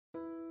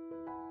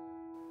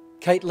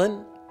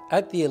Kaitlin,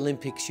 at the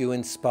Olympics you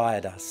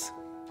inspired us.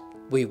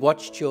 We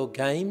watched your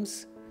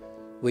games,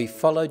 we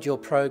followed your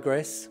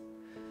progress.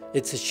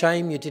 It's a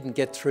shame you didn't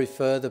get through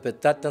further,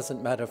 but that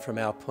doesn't matter from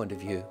our point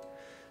of view.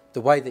 The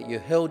way that you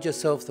held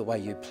yourself, the way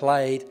you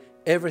played,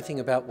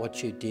 everything about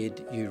what you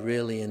did, you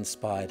really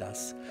inspired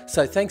us.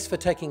 So thanks for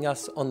taking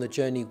us on the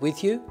journey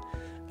with you,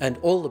 and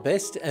all the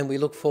best, and we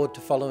look forward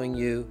to following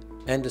you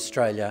and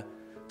Australia,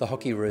 the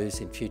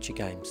Hockeyroos, in future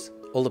games.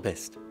 All the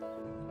best.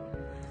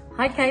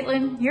 Hi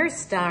Kaitlin, you're a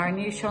star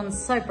and you shone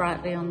so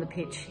brightly on the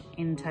pitch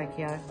in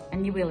Tokyo,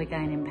 and you will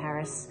again in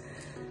Paris.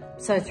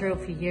 So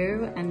thrilled for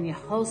you and your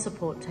whole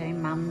support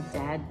team, Mum,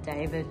 Dad,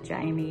 David,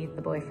 Jamie,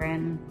 the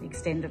boyfriend, the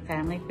extended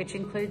family, which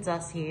includes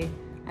us here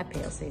at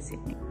PLC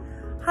Sydney.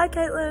 Hi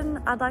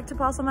Kaitlin, I'd like to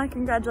pass on my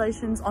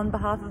congratulations on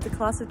behalf of the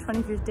class of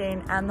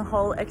 2015 and the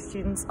whole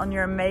ex-students on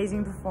your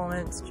amazing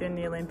performance during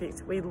the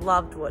Olympics. We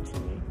loved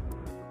watching you.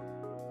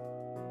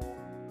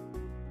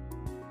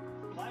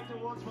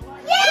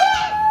 Yeah!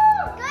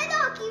 Go the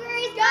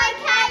Hockeyroo! Go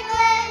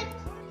Kaitlin!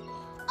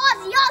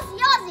 Aussie, Aussie,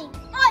 Aussie!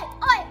 Oi,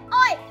 oi,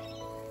 oi!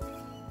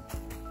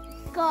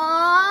 Go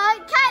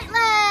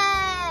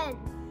Kaitlin!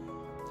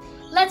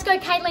 Let's go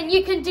Kaitlin,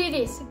 you can do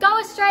this. Go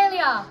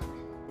Australia!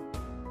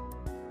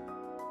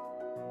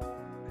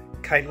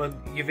 Kaitlin,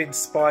 you've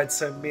inspired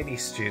so many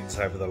students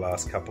over the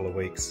last couple of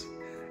weeks,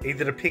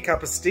 either to pick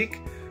up a stick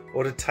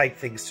or to take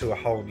things to a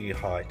whole new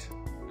height.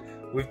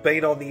 We've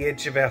been on the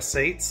edge of our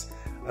seats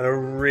and are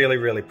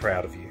really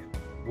proud of you.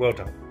 Well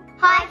done.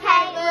 Hi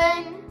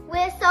Kaitlin!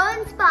 We're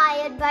so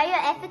inspired by your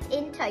efforts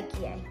in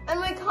Tokyo. And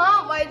we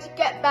can't wait to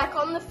get back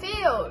on the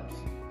field.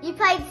 You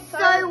played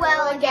so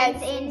well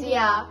against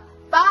India.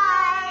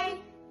 Bye!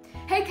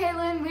 Hey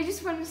Kaitlin, we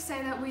just wanted to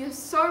say that we are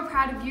so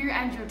proud of you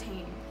and your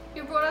team.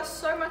 You brought us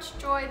so much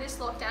joy this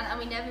lockdown and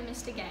we never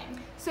missed a game.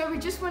 So we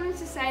just wanted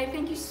to say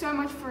thank you so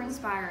much for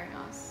inspiring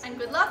us. And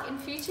good luck in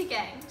future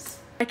games.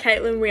 Hi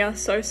Kaitlin, we are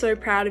so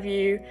proud of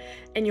you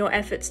and your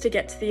efforts to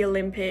get to the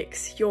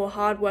Olympics. Your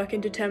hard work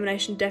and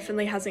determination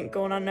definitely hasn't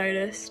gone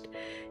unnoticed.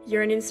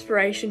 You're an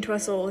inspiration to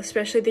us all,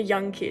 especially the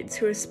young kids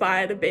who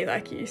aspire to be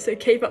like you, so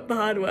keep up the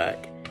hard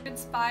work. It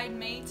inspired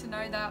me to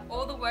know that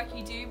all the work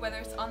you do, whether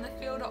it's on the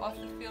field or off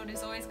the field,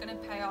 is always going to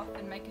pay off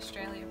and make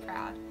Australia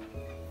proud.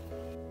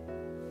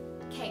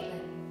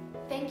 Kaitlin,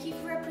 thank you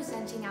for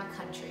representing our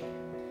country.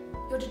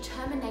 Your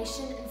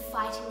determination and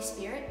fighting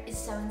spirit is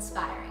so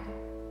inspiring.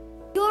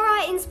 You're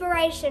our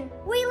inspiration.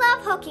 We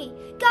love hockey.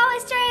 Go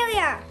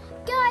Australia!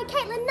 Go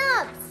Kaitlin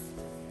Nobbs!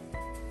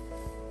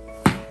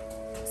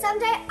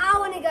 Someday I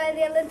want to go to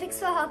the Olympics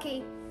for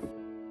hockey.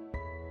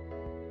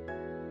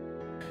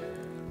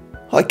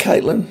 Hi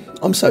Kaitlin,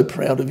 I'm so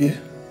proud of you.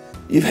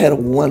 You've had a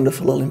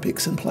wonderful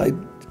Olympics and played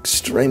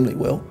extremely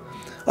well.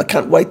 I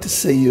can't wait to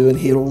see you and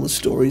hear all the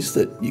stories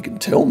that you can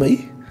tell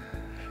me.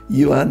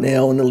 You are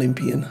now an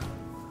Olympian.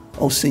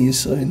 I'll see you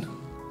soon.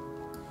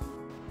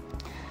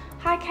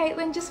 Hi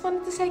Kaitlin, just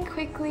wanted to say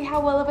quickly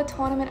how well of a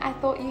tournament I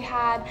thought you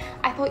had.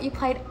 I thought you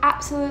played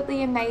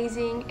absolutely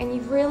amazing and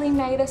you've really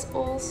made us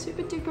all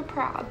super duper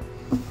proud.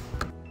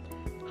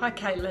 Hi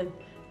Kaitlin,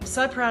 I'm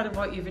so proud of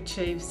what you've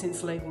achieved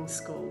since leaving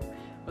school.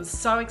 It was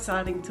so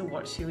exciting to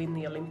watch you in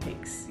the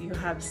Olympics. You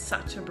have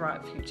such a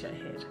bright future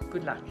ahead.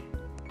 Good luck.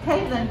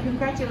 Kaitlin,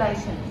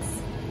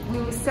 congratulations.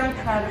 We were so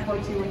proud of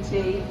what you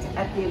achieved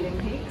at the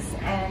Olympics,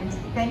 and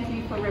thank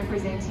you for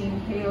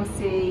representing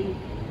PLC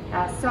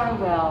so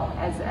well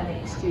as an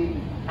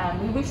ex-student.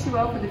 We wish you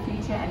well for the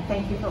future and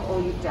thank you for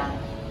all you've done.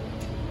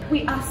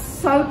 We are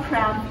so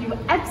proud of you,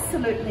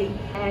 absolutely,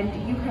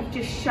 and you have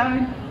just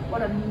shown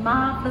what a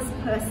marvellous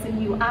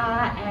person you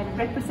are and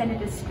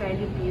represented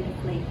Australia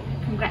beautifully.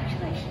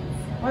 Congratulations.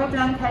 Well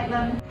done,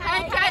 Kaitlin.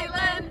 Hey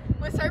Kaitlin,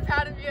 we're so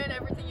proud of you and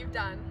everything you've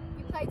done.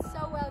 You played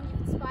so well and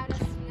you've inspired us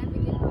to never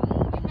give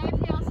up. You made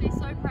PLC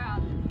so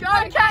proud. Go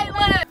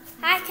Kaitlin!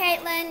 Hi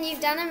Kaitlin,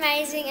 you've done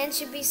amazing and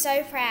should be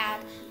so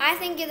proud. I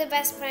think you're the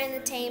best player in the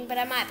team, but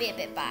I might be a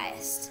bit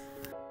biased.